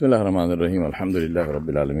بسم الله الرحمن الرحيم الحمد لله رب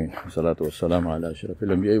العالمين والصلاة والسلام على أشرف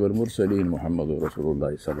الأنبياء والمرسلين محمد رسول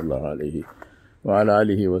الله صلى الله عليه وعلى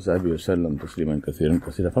آله وصحبه وسلم تسليما كثيرا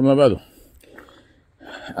كثيرا. فما بعد,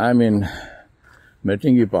 I'm in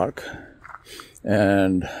Mettingi Park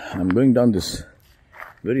and I'm going down this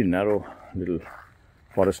very narrow little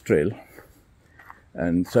forest trail,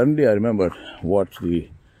 and suddenly I remembered what the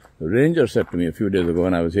ranger said to me a few days ago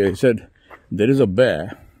when I was here. He said, there is a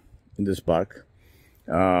bear in this park.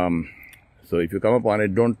 So if you come upon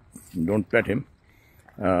it, don't pet him,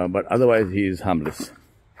 but otherwise he is harmless.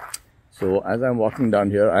 So as I'm walking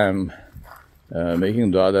down here, I am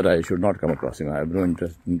making dua that I should not come across him. I have no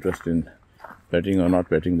interest in petting or not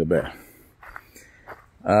petting the bear.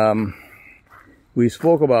 We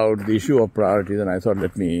spoke about the issue of priorities, and I thought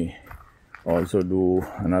let me also do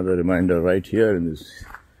another reminder right here in this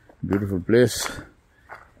beautiful place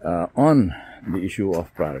on the issue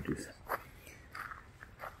of priorities.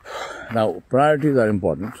 Now, priorities are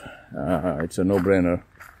important. It's a no-brainer.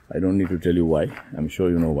 I don't need to tell you why. I'm sure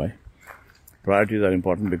you know why. Priorities are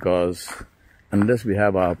important because unless we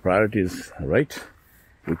have our priorities right,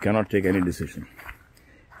 we cannot take any decision.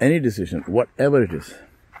 Any decision, whatever it is,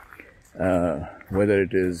 whether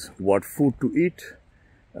it is what food to eat,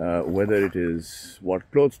 whether it is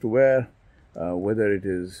what clothes to wear, whether it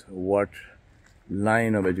is what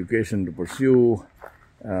line of education to pursue,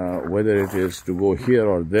 whether it is to go here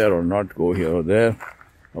or there or not go here or there,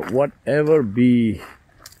 whatever be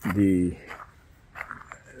the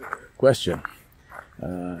question,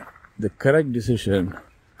 the correct decision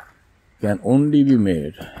can only be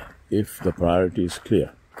made if the priority is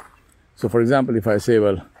clear. So for example, if I say,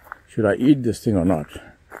 well, should I eat this thing or not?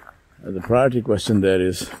 The priority question there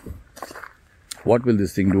is, what will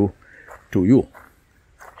this thing do to you,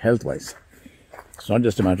 health-wise? It's not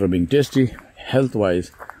just a matter of being tasty.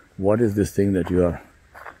 Health-wise, what is this thing that you are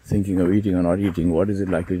thinking of eating or not eating? What is it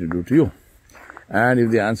likely to do to you? And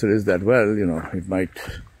if the answer is that, well, it might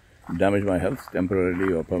damage my health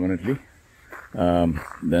temporarily or permanently,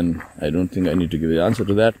 then I don't think I need to give the answer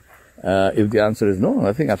to that. If the answer is no,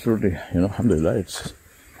 I think absolutely, alhamdulillah, it's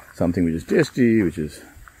something which is tasty, which is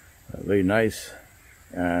very nice,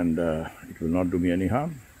 and it will not do me any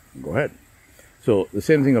harm. Go ahead. So the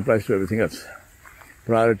same thing applies to everything else.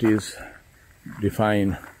 Priorities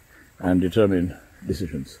define and determine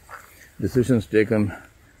decisions. Decisions taken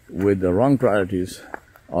with the wrong priorities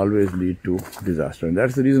always lead to disaster. And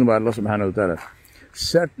that's the reason why Allah subhanahu wa ta'ala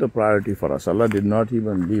set the priority for us. Allah did not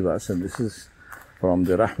even leave us, and this is from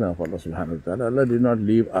the rahmah of Allah subhanahu wa ta'ala. Allah did not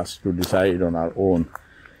leave us to decide on our own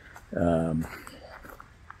the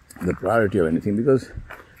priority of anything, because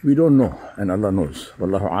we don't know and Allah knows.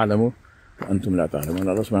 Wallahu a'lamu wa antum la ta'lamun.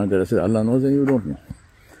 Allah subhanahu wa ta'ala says, Allah knows and you don't know.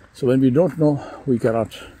 So when we don't know, we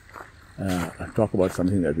cannot talk about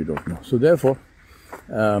something that we don't know. So therefore,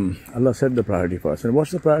 Allah set the priority for us. And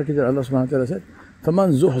what's the priority that Allah subhanahu wa ta'ala said?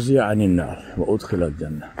 فَمَنْ زُحْزِيَ عَنِ النَّارِ وَأُدْخِلَ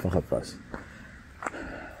الْجَنَّةِ فَقَدْ فَازَ.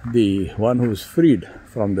 The one who is freed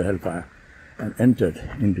from the hellfire and entered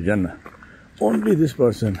into Jannah, only this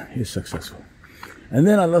person is successful. And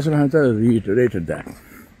then Allah subhanahu wa ta'ala reiterated that.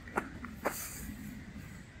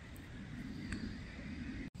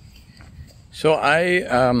 So I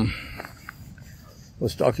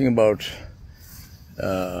was talking about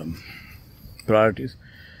priorities.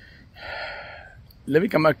 Let me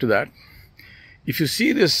come back to that. If you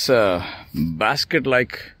see this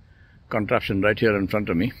basket-like contraption right here in front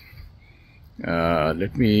of me,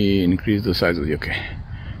 let me increase the size of the, okay.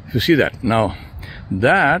 If you see that, now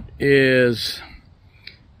that is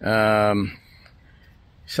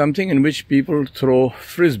something in which people throw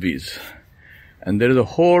frisbees, and there is a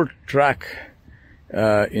whole track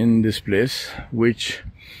in this place which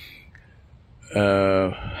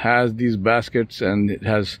has these baskets, and it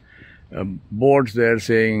has boards there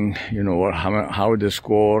saying, how they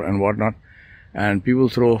score and whatnot, and people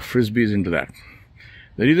throw frisbees into that.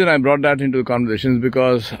 The reason I brought that into the conversation is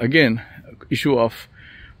because, again, issue of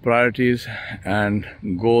priorities and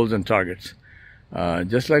goals and targets.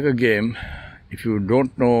 Just like a game, if you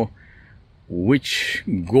don't know which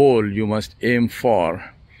goal you must aim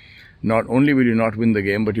for, not only will you not win the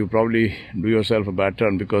game, but you probably do yourself a bad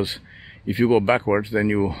turn, because if you go backwards, then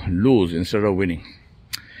you lose instead of winning.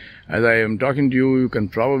 As I am talking to you, you can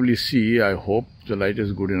probably see, I hope the light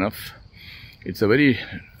is good enough. It's a very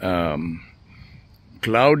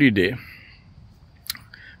cloudy day,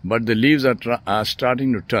 but the leaves are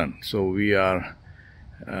starting to turn. So we are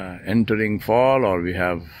entering fall, or we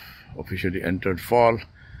have officially entered fall.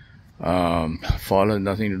 Fall has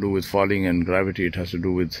nothing to do with falling and gravity. It has to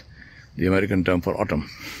do with the American term for autumn.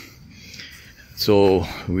 So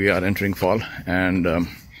we are entering fall, and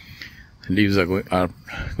leaves are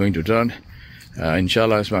going to turn.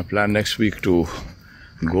 Inshallah, it's my plan next week to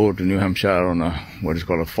go to New Hampshire on what is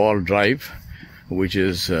called a fall drive, which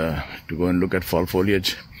is to go and look at fall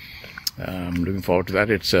foliage. I'm looking forward to that.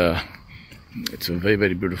 It's a very,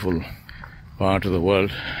 very beautiful part of the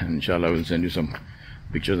world, and inshallah I will send you some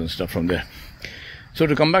pictures and stuff from there. So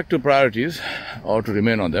to come back to priorities, or to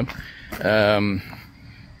remain on them,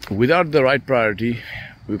 without the right priority,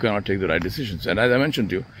 we cannot take the right decisions. And as I mentioned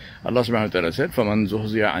to you, Allah subhanahu wa ta'ala said, فَمَنْ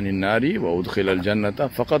زُحْزِيَ عَنِ النَّارِ وَأُدْخِلَ الْجَنَّةَ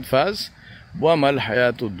فَقَدْ فَازَ وَمَا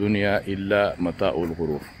الْحَيَاةُ الدُّنْيَا إِلَّا مَتَاعُ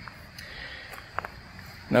الْغُرُورِ.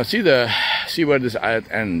 Now see where this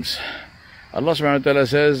ayat ends. Allah subhanahu wa ta'ala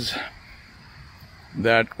says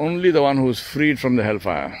that only the one who is freed from the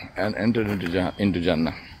hellfire and entered into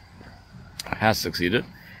Jannah has succeeded.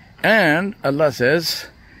 And Allah says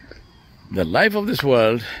the life of this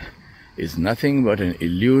world is nothing but an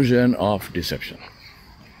illusion of deception.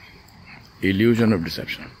 Illusion of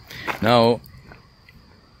deception. Now,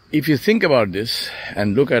 if you think about this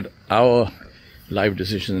and look at our life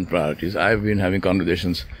decisions and priorities, I've been having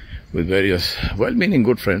conversations with various well-meaning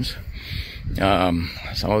good friends, some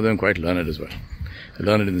of them quite learned as well.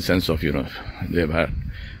 Learned in the sense of, they've read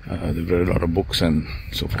a lot of books and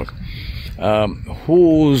so forth,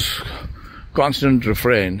 whose constant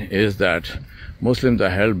refrain is that Muslims are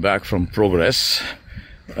held back from progress.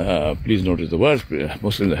 Please notice the words.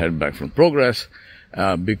 Muslims are held back from progress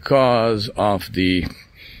because of the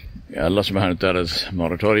Allah subhanahu wa ta'ala's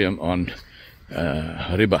moratorium on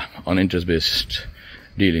riba, on interest-based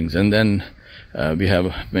dealings. And then we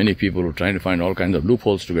have many people who are trying to find all kinds of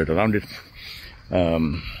loopholes to get around it.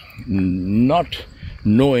 Not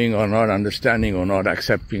knowing or not understanding or not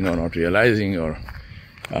accepting or not realizing or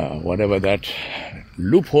whatever, that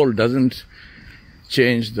loophole doesn't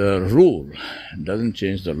change the rule, doesn't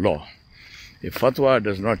change the law. If fatwa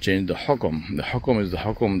does not change the hukum is the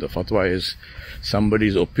hukum, the fatwa is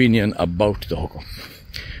somebody's opinion about the hukum.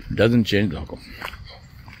 It doesn't change the hukum.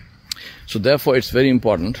 So therefore it's very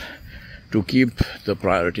important to keep the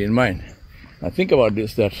priority in mind. Now think about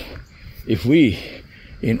this, that if we,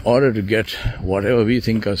 in order to get whatever we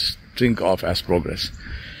think of as progress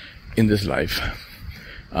in this life,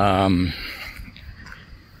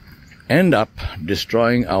 end up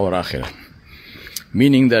destroying our akhirah.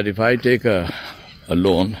 Meaning that if I take a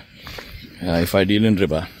loan, if I deal in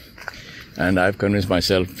riba, and I've convinced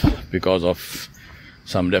myself because of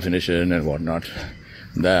some definition and whatnot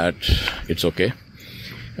that it's okay.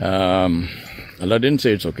 Allah didn't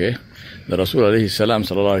say it's okay. The Rasul sallallahu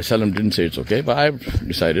alaihi wasallam didn't say it's okay, but I've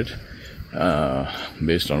decided,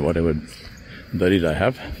 based on whatever dalil I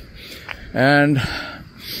have, and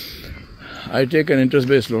I take an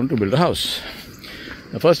interest-based loan to build a house.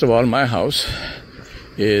 Now, first of all, my house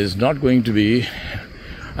is not going to be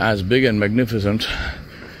as big and magnificent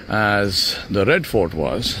as the Red Fort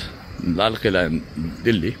was, Lal Qila in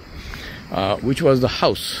Delhi, which was the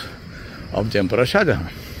house of the Emperor Shah Jahan.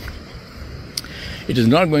 It is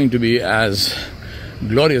not going to be as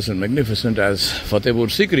glorious and magnificent as Fatehpur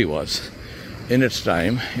Sikri was in its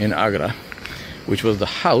time in Agra, which was the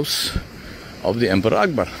house of the Emperor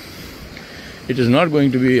Akbar. It is not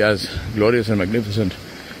going to be as glorious and magnificent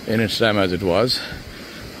in its time as it was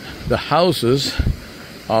the houses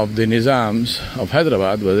of the Nizams of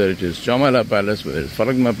Hyderabad, whether it is Chaumala Palace, whether it is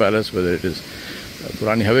Faragma Palace, whether it is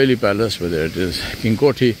Purani Haveli Palace, whether it is King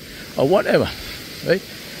Koti, or whatever, right?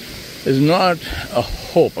 Is not a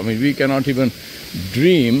hope. I mean, we cannot even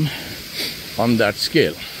dream on that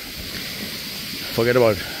scale. Forget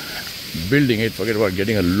about building it, forget about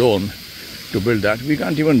getting a loan to build that. We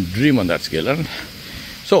can't even dream on that scale. And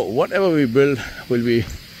so whatever we build will be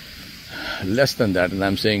less than that. And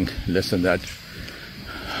I'm saying less than that,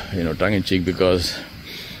 tongue in cheek, because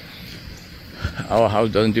our house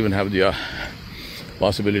doesn't even have the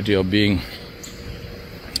possibility of being,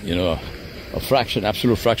 a fraction,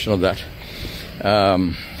 absolute fraction of that.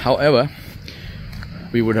 However,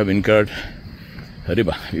 we would have incurred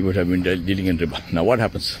riba. We would have been dealing in riba. Now what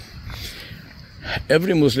happens?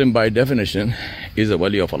 Every Muslim by definition is a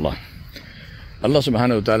wali of Allah. Allah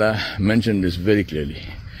subhanahu wa ta'ala mentioned this very clearly.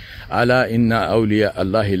 Ala inna awliya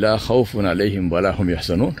Allahi la khawfun alayhim wa la hum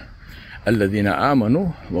yahzanun alladhina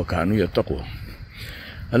amanu wa kanu yattaqun.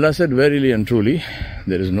 Allah said, verily and truly,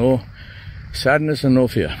 there is no sadness and no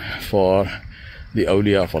fear for the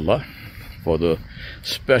awliya of Allah, for the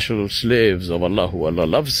special slaves of Allah who Allah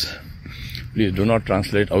loves. Please do not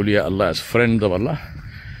translate awliya Allah as friends of Allah.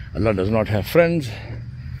 Allah does not have friends.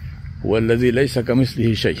 وَالَّذِي لَيْسَ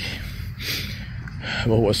كَمِثْلِهِ شَيْءٍ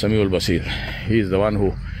وَهُوَ السَّمِيعُ الْبَصِيرُ. He is the one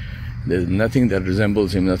who, there is nothing that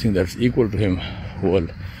resembles him, nothing that's equal to him, who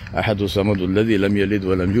أحد الصمد الذي لم يلد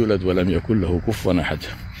ولم يولد ولم يكن له كفوا أحد.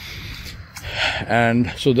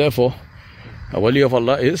 And so therefore, a wali of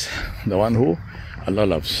Allah is the one who Allah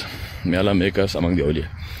loves. May Allah make us among the awliya.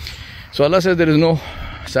 So Allah says there is no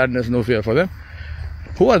sadness, no fear for them.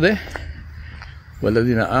 Who are they?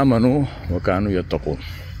 وَالَّذِينَ آمَنُوا وَكَانُوا يَتَّقُونَ.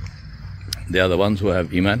 They are the ones who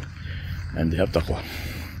have iman and they have taqwa.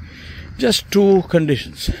 Just two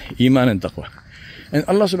conditions, iman and taqwa. And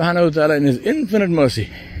Allah subhanahu wa ta'ala in His infinite mercy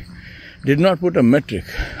did not put a metric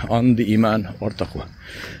on the iman or taqwa.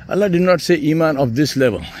 Allah did not say iman of this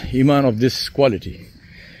level, iman of this quality,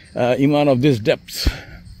 iman of this depth.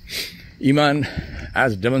 Iman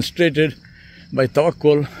as demonstrated by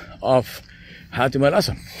tawakkul of Hatim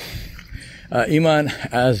al-Asam. Iman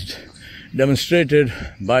as demonstrated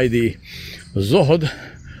by the zuhud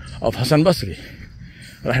of Hassan Basri,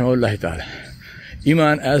 rahimahullah ta'ala.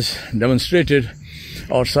 Iman as demonstrated,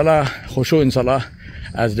 or salah, khushu in salah,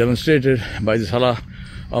 as demonstrated by the salah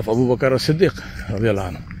of Abu Bakr as-Siddiq,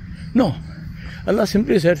 radiallahu anhu. No. Allah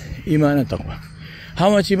simply said, iman and taqwa. How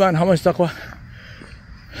much iman, how much taqwa?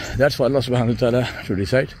 That's for Allah subhanahu wa ta'ala to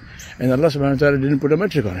decide. And Allah subhanahu wa ta'ala didn't put a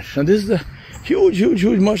metric on it. And this is the huge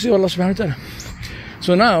mercy of Allah subhanahu wa ta'ala.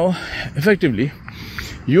 So now, effectively,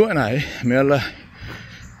 you and I, may Allah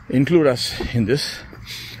include us in this,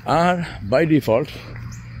 are by default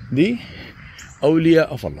the awliya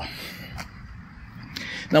of Allah.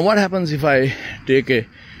 Now what happens if I take a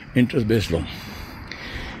interest-based loan?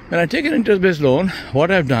 When I take an interest-based loan, what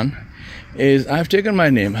I've done is I've taken my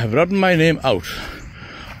name, I've written my name out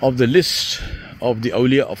of the list of the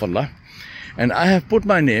awliya of Allah, and I have put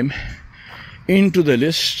my name into the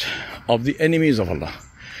list of the enemies of Allah.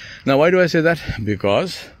 Now why do I say that?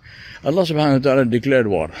 Because Allah subhanahu wa ta'ala declared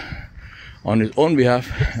war on His own behalf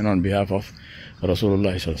and on behalf of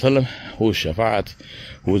Rasulullah sallallahu alaihi wasallam, whose shafa'at,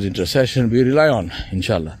 whose intercession we rely on,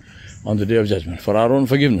 inshallah, on the Day of Judgment, for our own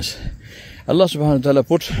forgiveness. Allah subhanahu wa ta'ala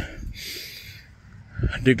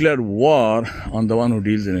declared war on the one who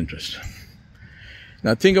deals in interest.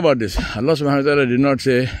 Now think about this. Allah subhanahu wa ta'ala did not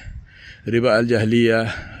say riba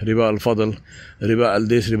al-jahliya, riba al-fadl, riba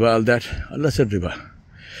al-this, riba al-that. Allah said riba.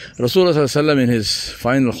 Rasulullah sallallahu alaihi wasallam in his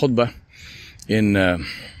final khutbah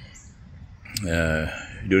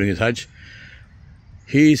during his Hajj,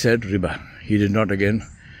 he said riba. He did not again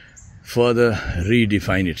further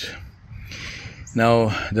redefine it.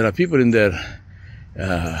 Now there are people in their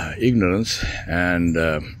ignorance and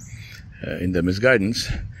in their misguidance,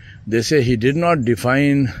 they say he did not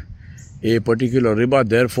define a particular riba,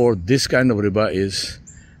 therefore this kind of riba is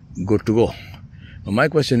good to go. Now my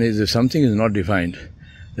question is, if something is not defined,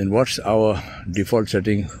 then what's our default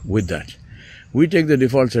setting with that? We take the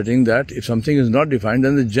default setting that if something is not defined,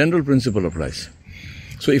 then the general principle applies.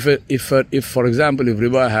 So if for example, if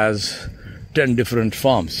riba has 10 different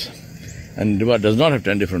forms, and riba does not have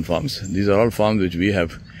 10 different forms, these are all forms which we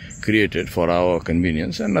have created for our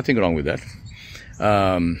convenience, and nothing wrong with that.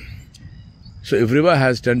 So if riba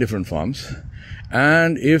has 10 different forms,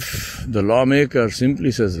 and if the lawmaker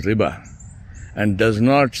simply says riba and does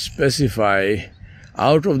not specify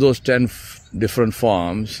out of those 10 different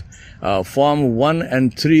forms, form 1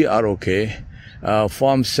 and 3 are okay,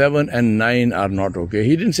 form 7 and 9 are not okay.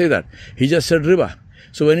 He didn't say that. He just said riba.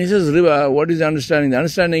 So when he says riba, what is the understanding? The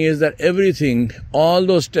understanding is that everything, all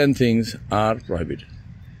those 10 things are prohibited.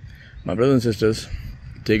 My brothers and sisters,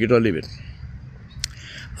 take it or leave it.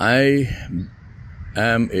 I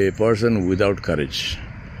am a person without courage,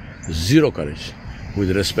 zero courage,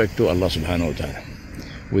 with respect to Allah subhanahu wa ta'ala,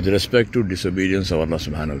 with respect to disobedience of Allah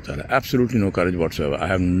subhanahu wa ta'ala. Absolutely no courage whatsoever. I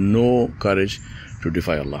have no courage to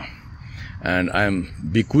defy Allah. And I am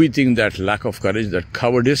bequeathing that lack of courage, that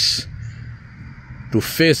cowardice, to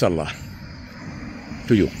face Allah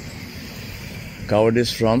to you.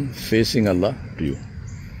 Cowardice from facing Allah to you.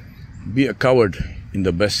 Be a coward in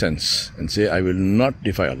the best sense and say, I will not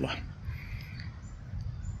defy Allah.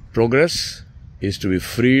 Progress is to be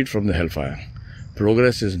freed from the hellfire.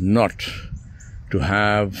 Progress is not to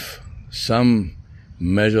have some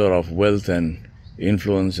measure of wealth and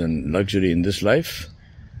influence and luxury in this life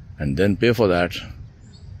and then pay for that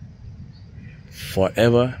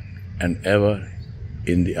forever and ever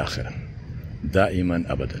in the akhirah. Da'iman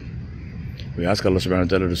abadan. We ask Allah subhanahu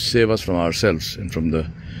wa ta'ala to save us from ourselves and from the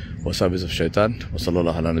wasabis of shaitan. Wa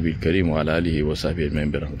sallallahu ala nabiyil kareem wa ala alihi wa sahbihi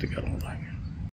ajma'in bi rahmatika ya arhamar rahimin.